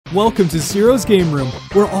Welcome to Zero's Game Room,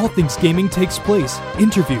 where all things gaming takes place.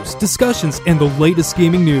 Interviews, discussions, and the latest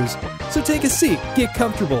gaming news. So take a seat, get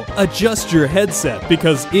comfortable, adjust your headset,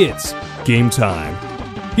 because it's game time.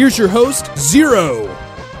 Here's your host, Zero.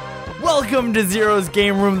 Welcome to Zero's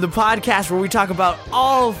Game Room, the podcast where we talk about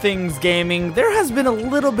all things gaming. There has been a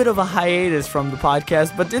little bit of a hiatus from the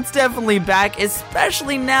podcast, but it's definitely back,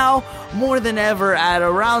 especially now more than ever at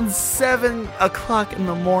around 7 o'clock in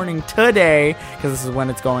the morning today, because this is when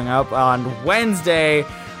it's going up on Wednesday,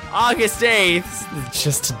 August 8th,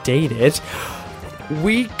 just to date it.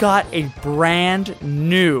 We got a brand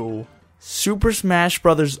new Super Smash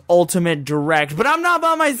Bros. Ultimate Direct, but I'm not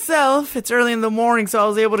by myself. It's early in the morning, so I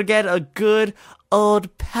was able to get a good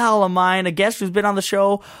old pal of mine, a guest who's been on the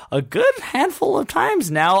show a good handful of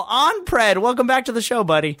times now, Onpred. Welcome back to the show,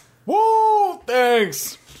 buddy. Woo!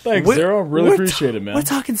 Thanks, Zero. Really appreciate it, man. We're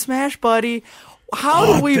talking Smash, buddy. How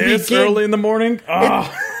do we begin? Early in the morning?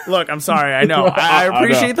 Look, I'm sorry. I know. I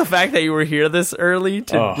appreciate the fact that you were here this early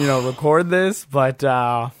to record this, but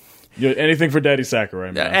anything for Daddy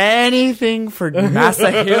Sakurai, man. Anything for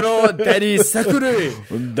Masahiro Daddy Sakurai.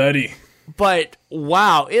 Daddy. But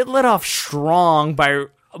wow, it let off strong by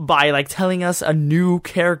like telling us a new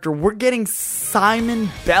character. We're getting Simon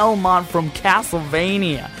Belmont from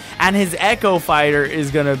Castlevania, and his Echo Fighter is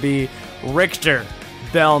gonna be Richter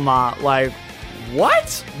Belmont. Like,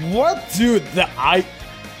 what? Dude,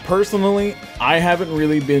 Personally, I haven't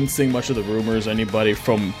really been seeing much of the rumors, anybody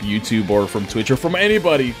from YouTube or from Twitch or from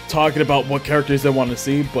anybody talking about what characters they want to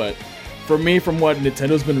see, but for me, from what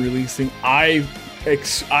Nintendo's been releasing, I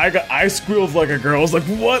squealed like a girl. I was like,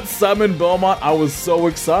 what? Simon Belmont? I was so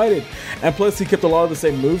excited. And plus, he kept a lot of the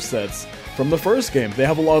same movesets from the first game. They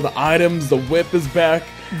have a lot of the items, the whip is back.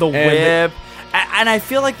 The whip. And I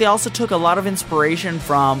feel like they also took a lot of inspiration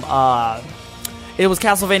from it was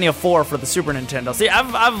Castlevania 4 for the Super Nintendo. See,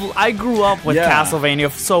 I grew up with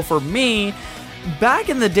Castlevania, so for me, back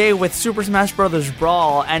in the day with Super Smash Bros.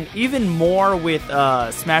 Brawl, and even more with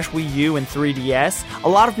Smash Wii U and 3DS, a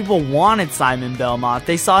lot of people wanted Simon Belmont.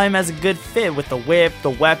 They saw him as a good fit with the whip,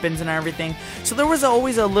 the weapons, and everything. So there was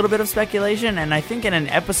always a little bit of speculation, and I think in an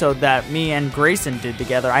episode that me and Grayson did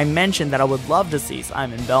together, I mentioned that I would love to see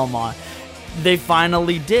Simon Belmont. They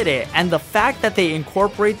finally did it, and the fact that they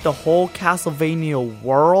incorporate the whole Castlevania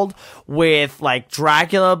world with, like,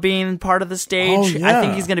 Dracula being part of the stage, I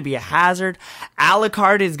think he's going to be a hazard.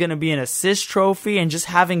 Alucard is going to be an assist trophy, and just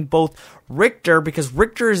having both Richter, because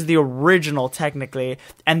Richter is the original, technically,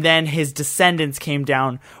 and then his descendants came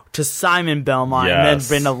down to Simon Belmont, and there's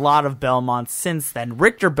been a lot of Belmonts since then.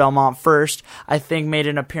 Richter Belmont first, I think, made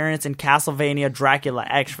an appearance in Castlevania Dracula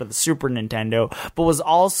X for the Super Nintendo, but was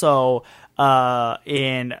also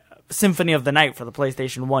in Symphony of the Night for the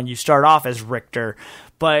PlayStation 1. You start off as Richter,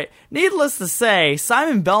 but needless to say,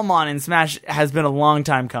 Simon Belmont in Smash has been a long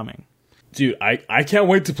time coming. Dude, I can't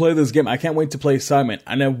wait to play this game. I can't wait to play Simon.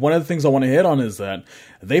 And then one of the things I want to hit on is that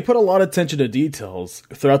they put a lot of attention to details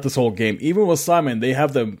throughout this whole game. Even with Simon, they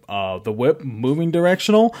have the whip moving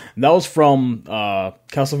directional. And that was from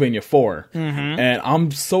Castlevania 4. Mm-hmm. And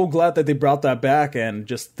I'm so glad that they brought that back, and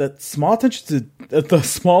just that small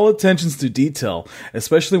attentions to detail,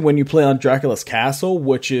 especially when you play on Dracula's Castle,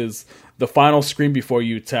 which is the final screen before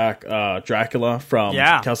you attack Dracula from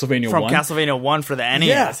Castlevania 1. From Castlevania 1 for the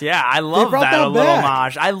NES. Yeah, I love that a little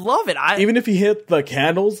homage. I love it. Even if you hit the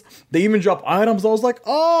candles, they even drop items. I was like,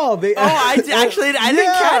 I didn't catch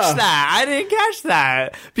that. I didn't catch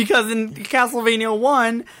that. Because in Castlevania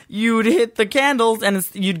 1, you'd hit the candles and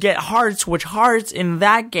you'd get hearts, which hearts in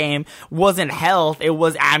that game wasn't health. It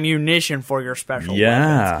was ammunition for your special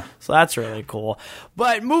weapons. So that's really cool.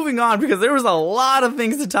 But moving on, because there was a lot of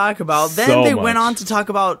things to talk about. Then they went on to talk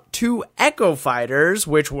about two Echo Fighters,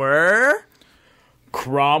 which were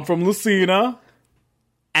Chrom from Lucina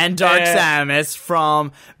and Dark Samus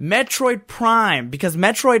from Metroid Prime, because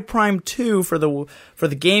Metroid Prime 2 for the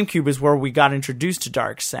GameCube is where we got introduced to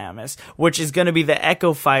Dark Samus, which is going to be the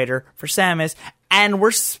Echo Fighter for Samus, and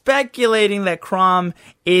we're speculating that Chrom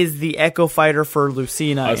is the Echo Fighter for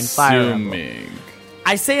Lucina in Fire Emblem.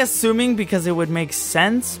 I say assuming because it would make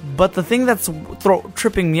sense, but the thing that's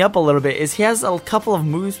tripping me up a little bit is he has a couple of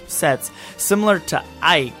movesets similar to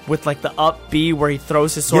Ike, with like the up B where he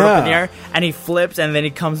throws his sword up in the air and he flips and then he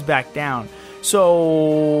comes back down.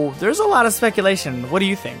 So there's a lot of speculation. What do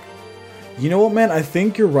you think? You know what, man? I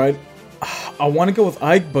think you're right. I want to go with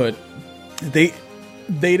Ike, but they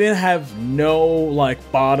didn't have no,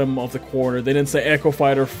 like, bottom of the corner. They didn't say Echo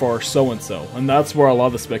Fighter for so-and-so. And that's where a lot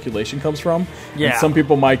of the speculation comes from. Yeah. And some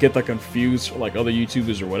people might get that confused, like other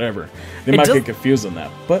YouTubers or whatever. They might get confused on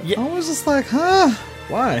that. But I was just like,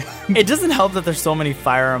 Why? It doesn't help that there's so many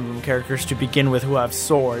Fire Emblem characters to begin with who have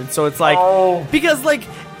swords. So it's like, because like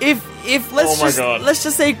if let's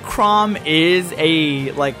just say Chrom is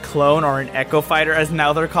a like clone or an Echo Fighter, as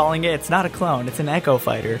now they're calling it. It's not a clone, it's an Echo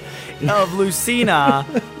Fighter of Lucina.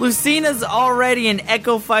 Lucina's already an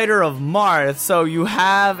Echo Fighter of Marth, so you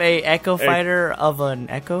have a Echo Fighter of an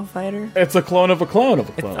Echo Fighter? It's a clone of a clone of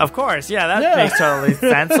a clone. Of course, yeah, that makes totally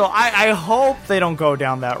sense. So I hope they don't go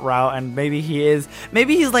down that route, and maybe he's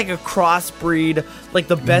like a crossbreed, like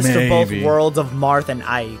the best of both worlds of Marth and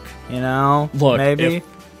Ike, you know? Look, maybe.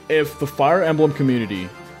 If the Fire Emblem community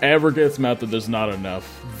ever gets mad that there's not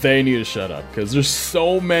enough, they need to shut up, because there's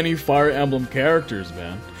so many Fire Emblem characters,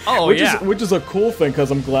 man. Which is a cool thing,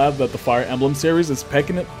 because I'm glad that the Fire Emblem series is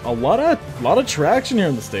pecking at a lot of traction here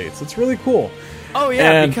in the States. It's really cool. Oh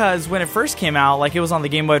yeah, because when it first came out, like it was on the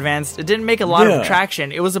Game Boy Advance, it didn't make a lot of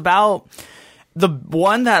traction. It was about the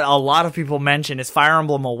one that a lot of people mention is Fire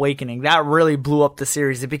Emblem Awakening. That really blew up the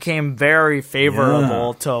series. It became very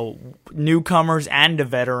favorable to newcomers and to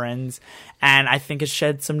veterans, and I think it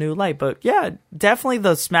shed some new light. But yeah, definitely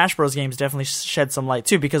the Smash Bros. Games definitely shed some light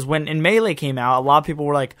too, because when Melee came out, a lot of people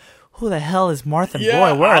were like, who the hell is Marth and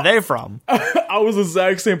Boy? Where are they from? I was the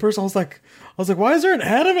exact same person. I was like, why is there an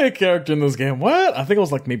anime character in this game? What? I think it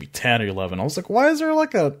was like maybe 10 or 11. I was like, why is there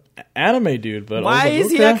like a anime dude? But why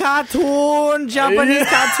is he a cartoon? Japanese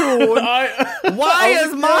cartoon? Why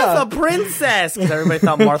is Marth a princess? Because everybody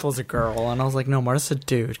thought Marth was a girl, and I was like, no, Marth's a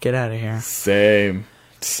dude. Get out of here. Same,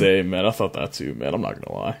 man. I thought that too, man. I'm not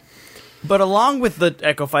gonna lie. But along with the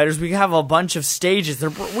Echo Fighters, we have a bunch of stages.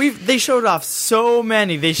 They showed off so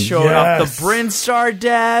many. They showed off the Brinstar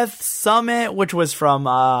Death Summit, which was from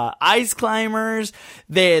Ice Climbers,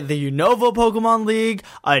 the Unova Pokemon League,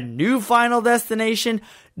 a new Final Destination,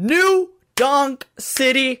 new Donk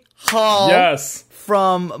City Hall. Yes.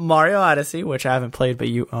 From Mario Odyssey, which I haven't played, but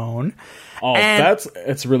you own. Oh,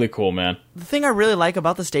 it's really cool, man. The thing I really like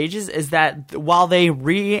about the stages is that while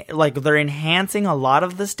they're enhancing a lot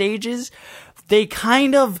of the stages, they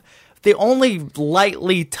only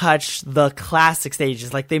lightly touch the classic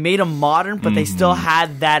stages. Like they made them modern, but they still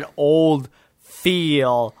had that old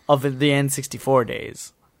feel of the N64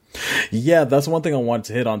 days. Yeah, that's one thing I wanted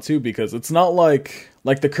to hit on too, because it's not like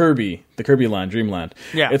the Kirby Land, Dreamland.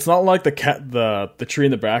 Yeah, it's not like the tree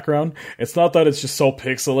in the background. It's not that it's just so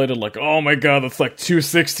pixelated, like, oh my god, that's like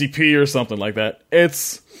 260p or something like that.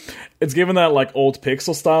 It's given that like old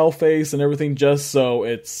pixel style face and everything, just so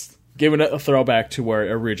it's giving it a throwback to where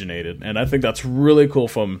it originated, and I think that's really cool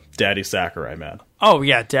from Daddy Sakurai, man. Oh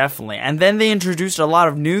yeah, definitely. And then they introduced a lot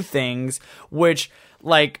of new things, which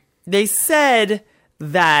like they said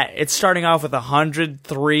that it's starting off with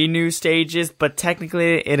 103 new stages, but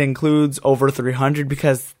technically it includes over 300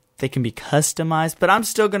 because they can be customized. But I'm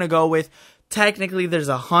still going to go with technically there's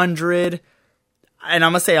 100, and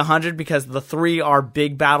I'm going to say 100 because the 3 are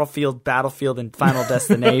Big Battlefield, and Final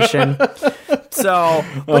Destination. But that's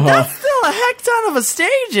still a heck ton of a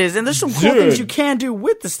stages, and there's some cool things you can do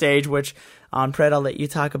with the stage, which on Pred, I'll let you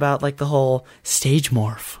talk about, like the whole stage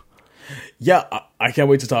morph. Yeah, I can't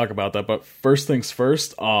wait to talk about that. But first things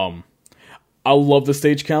first, I love the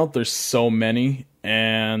stage count. There's so many.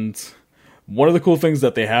 And one of the cool things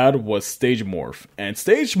that they had was Stage Morph. And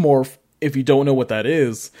Stage Morph, if you don't know what that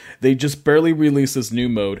is, they just barely released this new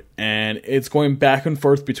mode. And it's going back and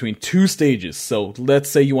forth between 2 stages. So let's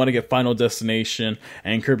say you want to get Final Destination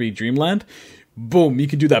and Kirby Dreamland. Boom, you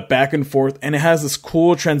can do that back and forth. And it has this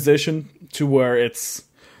cool transition to where it's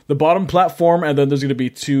the bottom platform, and then there's going to be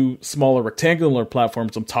 2 smaller rectangular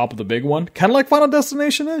platforms on top of the big one. Kind of like Final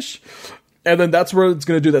Destination-ish. And then that's where it's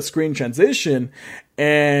going to do that screen transition.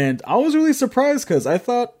 And I was really surprised because I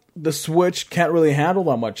thought the Switch can't really handle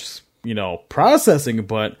that much, processing.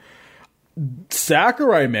 But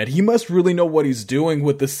Sakurai, man, he must really know what he's doing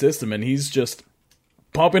with this system. And he's just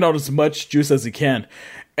pumping out as much juice as he can.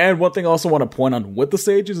 And one thing I also want to point on with the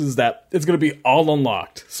stages is that it's going to be all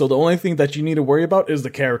unlocked. So the only thing that you need to worry about is the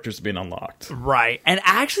characters being unlocked. Right. And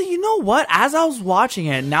actually, you know what? As I was watching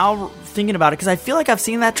it, now thinking about it, because I feel like I've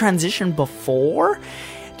seen that transition before.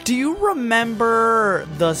 Do you remember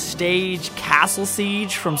the stage Castle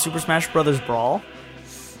Siege from Super Smash Bros. Brawl?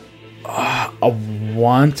 I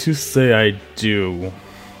want to say I do.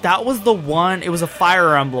 That was the one. It was a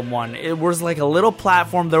Fire Emblem one. It was like a little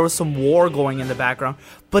platform. There was some war going in the background.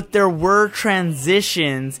 But there were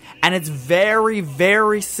transitions. And it's very,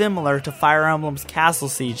 very similar to Fire Emblem's Castle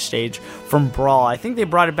Siege stage from Brawl. I think they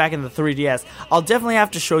brought it back in the 3DS. I'll definitely have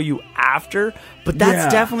to show you after, but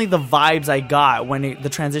that's definitely the vibes I got when the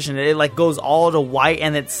transition. It like goes all to white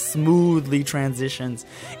and it smoothly transitions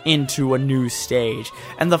into a new stage.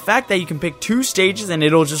 And the fact that you can pick 2 stages and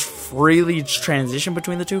it'll just freely transition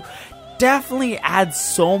between the 2 definitely adds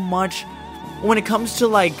so much when it comes to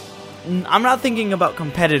like. I'm not thinking about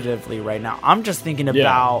competitively right now. I'm just thinking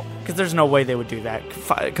about, because there's no way they would do that.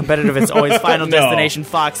 Competitive, it's always Final Destination,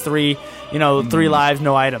 Fox 3, 3 lives,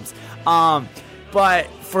 no items. But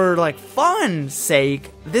for like fun's sake,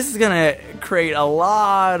 this is gonna create a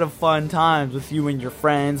lot of fun times with you and your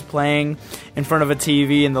friends playing in front of a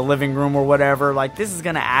TV in the living room or whatever. Like, this is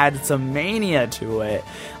gonna add some mania to it.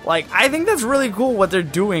 Like, I think that's really cool what they're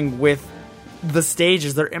doing with the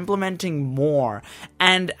stages. They're implementing more.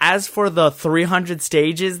 And as for the 300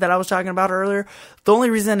 stages that I was talking about earlier, the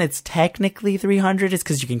only reason it's technically 300 is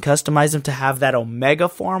because you can customize them to have that Omega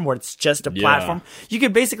form where it's just a platform. You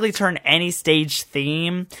could basically turn any stage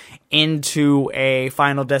theme into a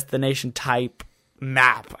Final Destination type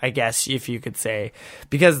map, I guess, if you could say,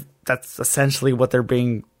 because that's essentially what they're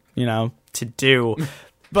being, to do.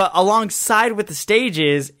 But alongside with the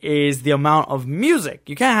stages is the amount of music.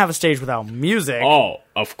 You can't have a stage without music. Oh,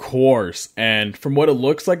 of course. And from what it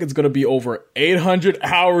looks like, it's going to be over 800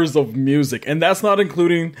 hours of music. And that's not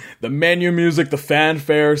including the menu music, the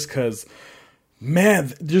fanfares, because,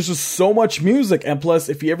 man, there's just so much music. And plus,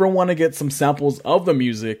 if you ever want to get some samples of the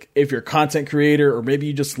music, if you're a content creator or maybe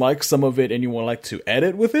you just like some of it and you would like to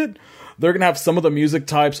edit with it, they're going to have some of the music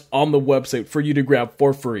types on the website for you to grab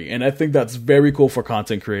for free. And I think that's very cool for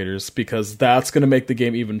content creators because that's going to make the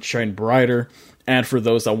game even shine brighter. And for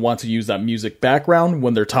those that want to use that music background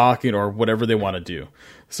when they're talking or whatever they want to do.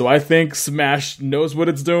 So I think Smash knows what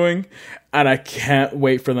it's doing. And I can't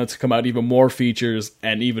wait for them to come out even more features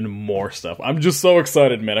and even more stuff. I'm just so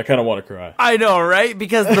excited, man. I kind of want to cry. I know, right?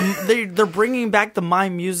 Because they're bringing back the My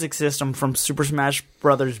Music system from Super Smash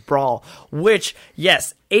Bros. Brawl, which,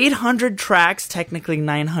 yes, 800 tracks, technically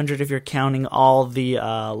 900 if you're counting all the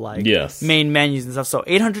main menus and stuff. So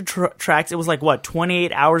 800 tracks, it was like, what,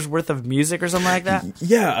 28 hours worth of music or something like that?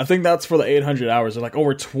 Yeah, I think that's for the 800 hours. They're like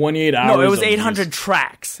over 28 hours. No, it was 800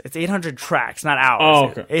 tracks. It's 800 tracks, not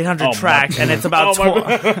hours. Oh, okay. 800 tracks. And it's about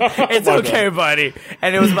it's okay, buddy.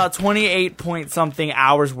 And it was about 28 point something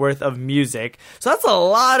hours worth of music. So that's a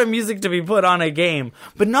lot of music to be put on a game.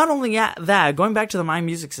 But not only that, going back to the My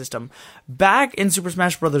Music system, back in Super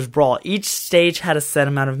Smash Bros. Brawl, each stage had a set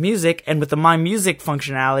amount of music, and with the My Music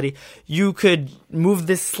functionality, you could move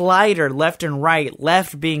this slider left and right,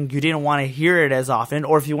 left being you didn't want to hear it as often,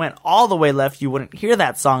 or if you went all the way left, you wouldn't hear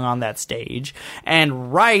that song on that stage,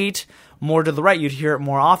 and right, more to the right, you'd hear it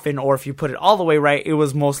more often, or if you put it all the way right, it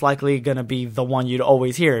was most likely going to be the one you'd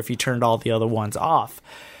always hear if you turned all the other ones off.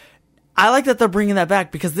 I like that they're bringing that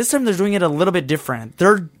back because this time they're doing it a little bit different.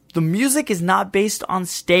 The music is not based on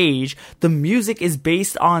stage. The music is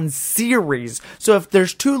based on series. So if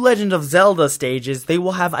there's 2 Legend of Zelda stages, they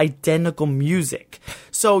will have identical music.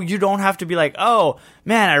 So you don't have to be like, oh,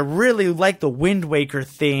 man, I really like the Wind Waker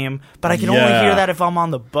theme, but I can only hear that if I'm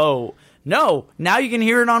on the boat. No, now you can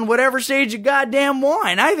hear it on whatever stage you goddamn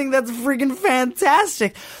want. I think that's freaking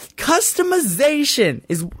fantastic. Customization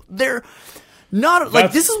is there. Not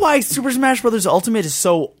like this is why Super Smash Bros. Ultimate is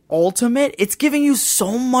so ultimate. It's giving you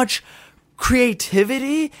so much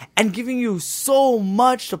creativity and giving you so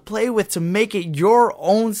much to play with to make it your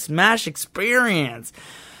own Smash experience.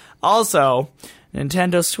 Also,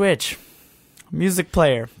 Nintendo Switch. Music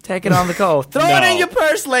player. Take it on the go. Throw it in your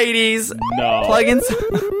purse, ladies. No. Plug in.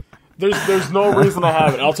 There's no reason to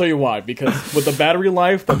have it. I'll tell you why. Because with the battery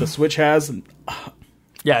life that the Switch has,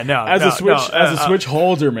 as a Switch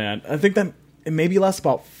holder, man, I think that it maybe lasts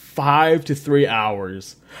about 5 to 3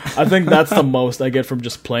 hours. I think that's the most I get from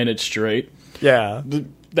just playing it straight. Yeah,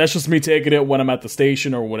 that's just me taking it when I'm at the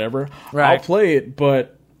station or whatever. Right. I'll play it,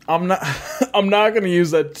 but I'm not going to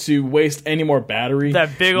use that to waste any more battery.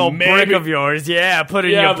 That big old brick of yours, put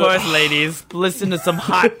it in your purse, ladies. Listen to some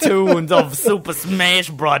hot tunes of Super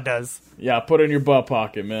Smash Brothers. Yeah, put it in your butt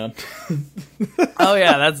pocket, man. Oh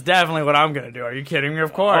yeah, that's definitely what I'm going to do. Are you kidding me?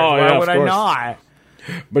 Of course. Why would I not?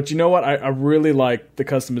 But you know what? I really like the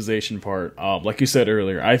customization part. Like you said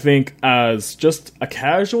earlier, I think as just a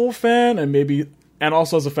casual fan and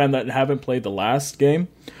also as a fan that haven't played the last game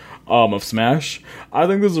of Smash, I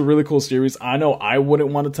think this is a really cool series. I know I wouldn't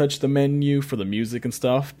want to touch the menu for the music and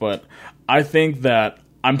stuff, but I think that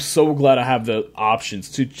I'm so glad I have the options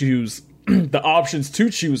to choose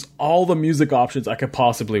all the music options I could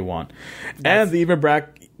possibly want. And they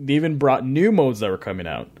even brought new modes that were coming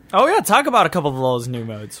out. Oh yeah, talk about a couple of those new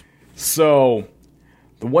modes. So,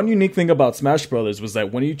 The one unique thing about Smash Brothers was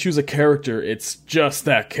that when you choose a character, it's just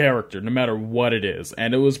that character, no matter what it is.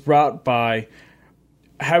 And it was brought by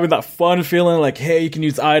having that fun feeling like, hey, you can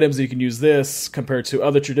use items, you can use this, compared to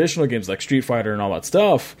other traditional games like Street Fighter and all that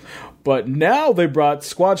stuff. But now they brought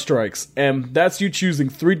Squad Strikes, and that's you choosing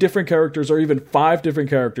 3 different characters or even 5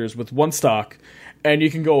 different characters with one stock. And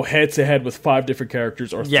you can go head to head with 5 different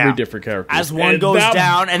characters or 3 different characters. As one goes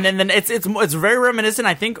down, and then it's very reminiscent,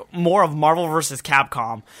 I think, more of Marvel vs.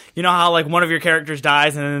 Capcom. You know how like one of your characters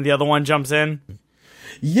dies and then the other one jumps in?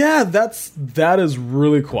 Yeah, that is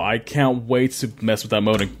really cool. I can't wait to mess with that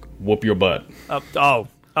mode and whoop your butt. Oh,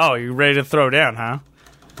 you ready to throw down, huh?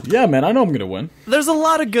 Yeah, man, I know I'm going to win. There's a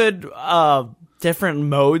lot of good different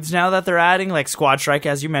modes now that they're adding, like Squad Strike,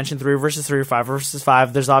 as you mentioned, 3 versus 3, 5 versus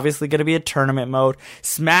 5. There's obviously going to be a tournament mode.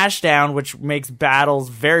 Smashdown, which makes battles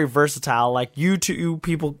very versatile. Like, you 2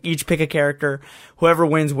 people each pick a character. Whoever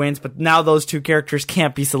wins, wins. But now those 2 characters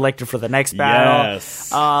can't be selected for the next battle.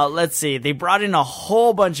 Yes. Let's see. They brought in a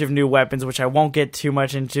whole bunch of new weapons, which I won't get too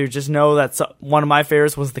much into. Just know that one of my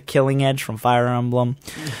favorites was the Killing Edge from Fire Emblem.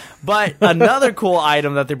 But another cool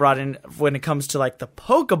item that they brought in when it comes to, like, the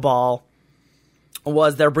Pokeball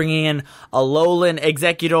was they're bringing in Alolan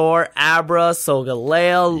Executor, Abra,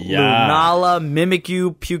 Solgaleo, Lunala,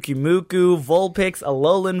 Mimikyu, Pyukumuku, Vulpix,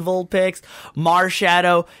 Alolan Vulpix,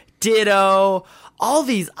 Marshadow, Ditto. All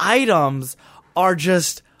these items are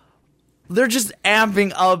they're just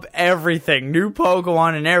amping up everything. New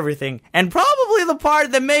Pokemon and everything. And probably the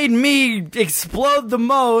part that made me explode the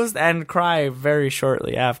most and cry very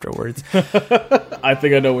shortly afterwards I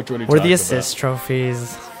think I know which one you're talking about. were the assist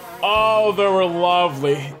trophies. Oh, they were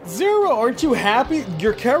lovely. Zero, aren't you happy?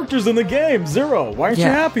 Your character's in the game. Zero, why aren't you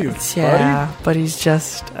happy, buddy? But he's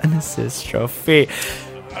just an assist trophy.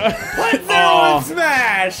 Put Zero in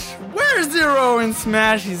Smash! Where's Zero in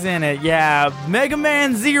Smash? He's in it. Yeah, Mega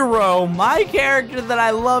Man Zero, my character that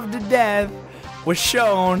I love to death, was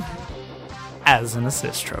shown as an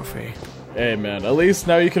assist trophy. Hey, man, at least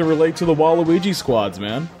now you can relate to the Waluigi squads,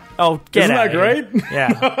 man. Oh, get Isn't out that great?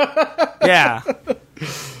 Yeah. Yeah.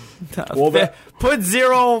 Well, put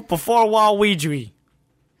Zero before Waluigi.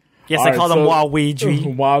 Yes, I call them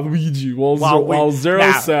Waluigi. Waluigi. While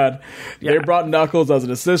Zero's sad, they brought Knuckles as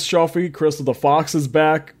an assist trophy. Crystal the Fox is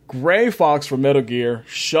back. Gray Fox from Metal Gear.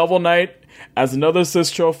 Shovel Knight as another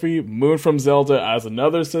assist trophy. Moon from Zelda as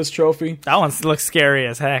another assist trophy. That one looks scary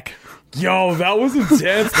as heck. Yo, that was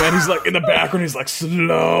intense, man. He's like in the background, he's like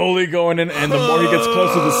slowly going in, and the more he gets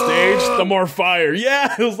close to the stage, the more fire.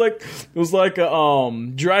 Yeah, it was like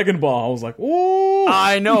a Dragon Ball. I was like, ooh.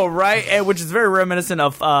 I know, right? And which is very reminiscent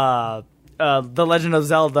of The Legend of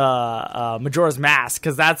Zelda Majora's Mask,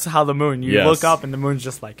 because that's how the moon. You look up and the moon's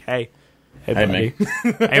just like, hey. Hey, buddy.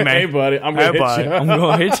 Hey, man. Hey, buddy. I'm going to hit you. I'm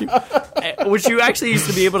going to hit you. Which you actually used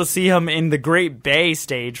to be able to see him in the Great Bay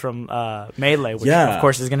stage from Melee, which, of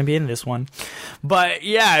course, is going to be in this one. But,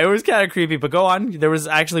 yeah, it was kind of creepy. But go on. There was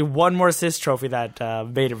actually one more assist trophy that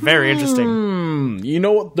made it very interesting. You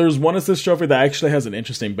know what? There's one assist trophy that actually has an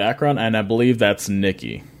interesting background, and I believe that's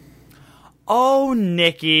Nikki. Oh,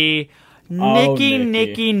 Nikki.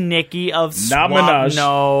 Nikki of Swap.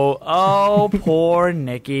 No. Oh, poor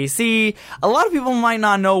Nikki. See, a lot of people might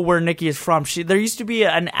not know where Nikki is from. There used to be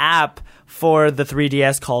an app for the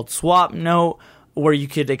 3DS called Swap Note, where you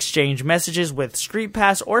could exchange messages with Street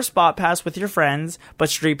Pass or Spot Pass with your friends, but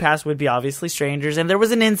Street Pass would be obviously strangers. And there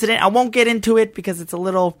was an incident. I won't get into it because it's a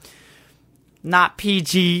little not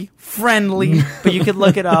PG friendly, but you could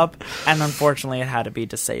look it up, and unfortunately it had to be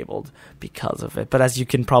disabled because of it. But as you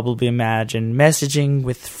can probably imagine, messaging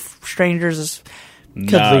with strangers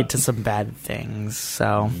could lead to some bad things.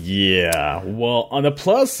 So yeah, well, on the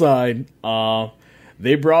plus side,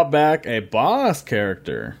 they brought back a boss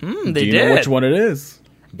character. Do you know which one it is?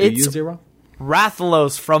 It's Zero?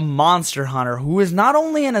 Rathalos from Monster Hunter, who is not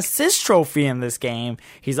only an assist trophy in this game,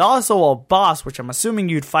 he's also a boss, which I'm assuming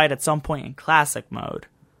you'd fight at some point in classic mode.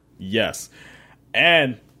 Yes.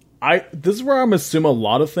 And this is where I'm assuming a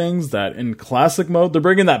lot of things that in classic mode, they're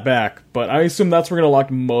bringing that back, but I assume that's where you're going to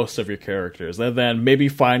lock most of your characters. And then maybe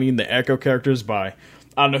finding the Echo characters by,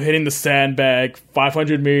 I don't know, hitting the sandbag,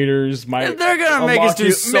 500 meters. They're going to make us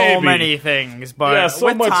do so many things, but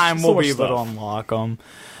with time we'll be able to unlock them.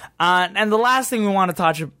 And the last thing we want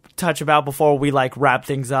to touch about before we wrap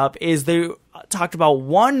things up is they talked about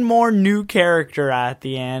one more new character at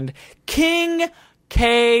the end. King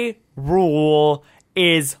K. Rool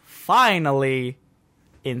is finally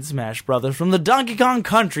in Smash Brothers from the Donkey Kong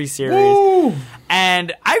Country series. Woo!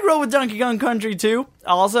 And I grew up with Donkey Kong Country 2.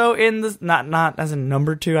 Also in the not as a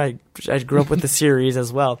number 2. I grew up with the series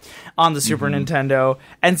as well on the Super Nintendo.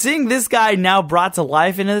 And seeing this guy now brought to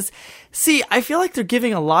life in this, see, I feel like they're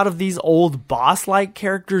giving a lot of these old boss-like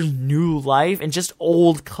characters new life and just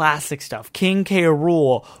old classic stuff. King K.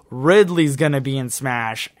 Rool, Ridley's gonna be in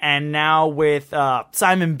Smash, and now with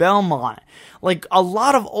Simon Belmont, like a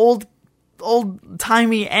lot of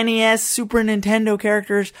old-timey NES, Super Nintendo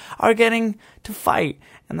characters are getting to fight,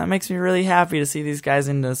 and that makes me really happy to see these guys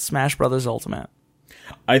into Smash Brothers Ultimate.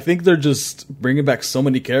 I think they're just bringing back so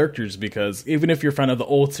many characters because even if you're a fan of the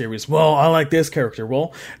old series, well, I like this character.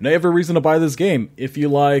 Well, now you have a reason to buy this game. If you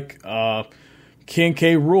like King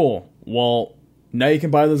K. Rool, well, now you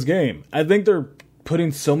can buy this game. I think they're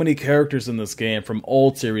putting so many characters in this game from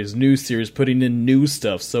old series, new series, putting in new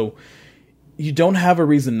stuff. So you don't have a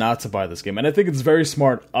reason not to buy this game. And I think it's very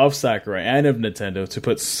smart of Sakurai and of Nintendo to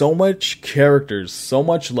put so much characters, so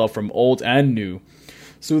much love from old and new,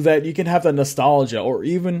 so that you can have that nostalgia, or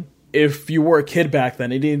even if you were a kid back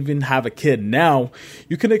then and didn't even have a kid now,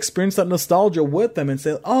 you can experience that nostalgia with them and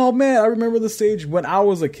say, oh man, I remember the stage when I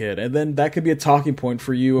was a kid. And then that could be a talking point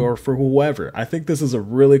for you or for whoever. I think this is a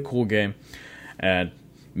really cool game. And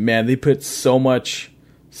man, they put so much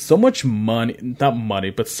money, not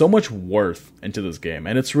money, but so much worth into this game.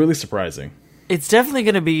 And it's really surprising. It's definitely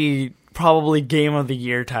going to be probably Game of the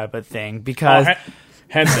Year type of thing because...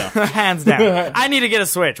 Hands down. Hands down. I need to get a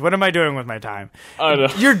Switch. What am I doing with my time? I know.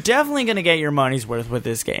 You're definitely going to get your money's worth with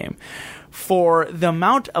this game. For the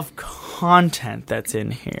amount of content that's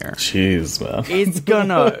in here. Jeez, man. It's going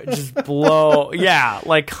to just blow. Yeah.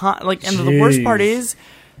 And the worst part is,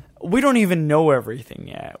 we don't even know everything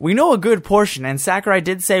yet. We know a good portion, and Sakurai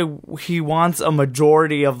did say he wants a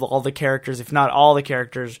majority of all the characters, if not all the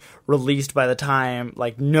characters, released by the time,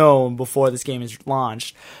 known before this game is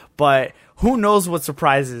launched. But who knows what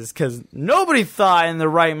surprises, because nobody thought in their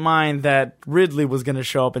right mind that Ridley was going to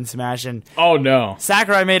show up in Smash, and oh no,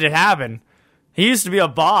 Sakurai made it happen. He used to be a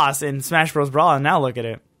boss in Smash Bros. Brawl, and now look at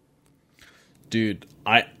it. Dude,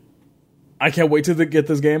 I can't wait to get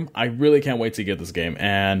this game. I really can't wait to get this game,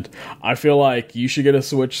 and I feel like you should get a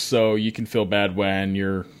Switch so you can feel bad when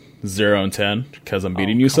you're 0-10 because I'm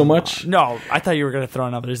beating you so much. No, I thought you were going to throw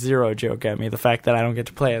another Zero joke at me, the fact that I don't get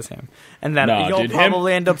to play as him. And then you'll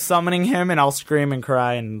probably end up summoning him, and I'll scream and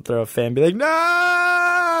cry and throw a fit and be like,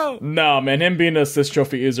 no! No, man, him being an assist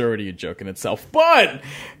trophy is already a joke in itself. But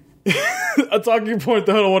a talking point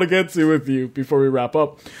that I want to get to with you before we wrap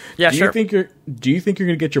up. Yeah, do sure. Do you think you're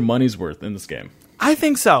going to get your money's worth in this game? I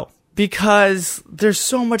think so. Because there's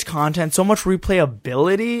so much content, so much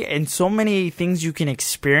replayability, and so many things you can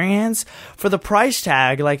experience for the price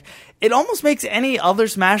tag. It almost makes any other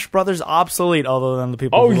Smash Brothers obsolete, other than the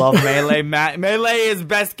people who love Melee. Melee is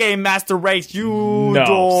best game, Master Race. Game.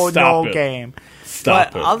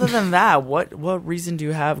 Stop but it. Other than that, what reason do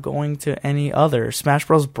you have going to any other? Smash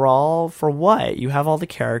Bros. Brawl for what? You have all the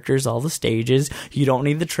characters, all the stages. You don't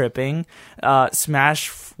need the tripping. Smash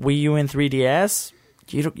Wii U and 3DS.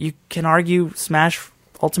 You can argue Smash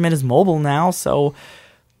Ultimate is mobile now, so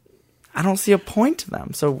I don't see a point to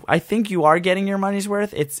them. So I think you are getting your money's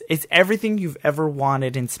worth. It's everything you've ever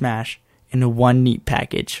wanted in Smash in a one neat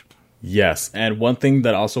package. Yes, and one thing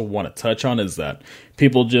that I also want to touch on is that I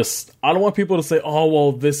don't want people to say, oh,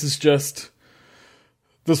 well, the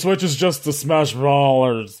Switch is just the Smash Brawl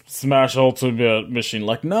or Smash Ultimate machine.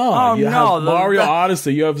 No. You have Mario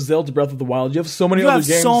Odyssey. You have Zelda Breath of the Wild. You have so many other games.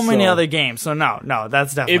 You have so many other games. So no,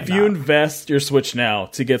 that's definitely if you invest your Switch now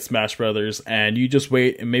to get Smash Brothers and you just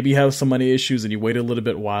wait and maybe you have some money issues and you wait a little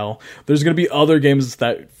bit while, there's going to be other games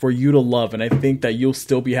that for you to love. And I think that you'll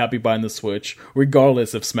still be happy buying the Switch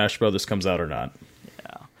regardless if Smash Brothers comes out or not.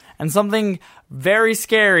 Yeah. And something very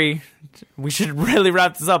scary, we should really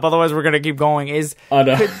wrap this up, otherwise we're going to keep going, is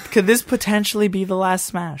could this potentially be the last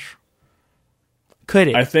Smash? Could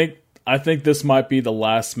it? I think this might be the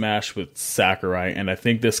last Smash with Sakurai, and I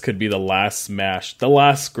think this could be the last Smash, the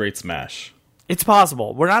last great Smash. It's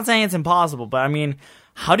possible. We're not saying it's impossible, but I mean,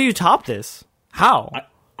 how do you top this? How?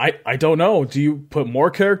 I don't know. Do you put more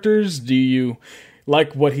characters? Do you,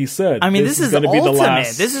 like what he said? I mean, this is going to be the ultimate.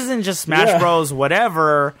 last. This isn't just Smash Bros.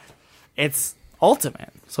 Whatever. It's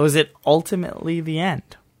ultimate. So is it ultimately the end?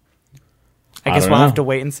 I guess we'll have to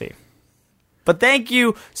wait and see. But thank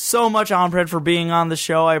you so much, Onpred, for being on the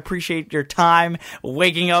show. I appreciate your time,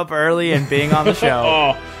 waking up early and being on the show.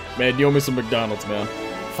 Oh, man, you owe me some McDonald's, man.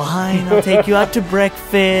 Fine, I'll take you out to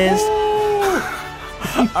breakfast.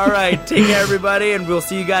 All right, take care, everybody, and we'll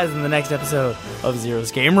see you guys in the next episode of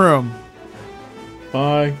Zero's Game Room.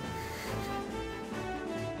 Bye.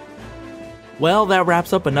 Well, that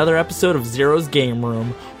wraps up another episode of Zero's Game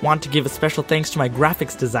Room. Want to give a special thanks to my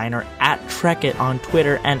graphics designer at Trekit on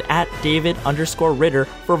Twitter and at David_Ritter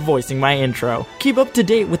for voicing my intro. Keep up to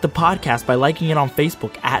date with the podcast by liking it on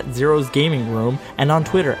Facebook at Zero's Gaming Room and on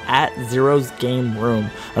Twitter at Zero's Game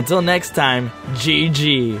Room. Until next time,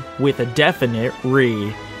 GG with a definite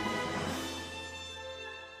re.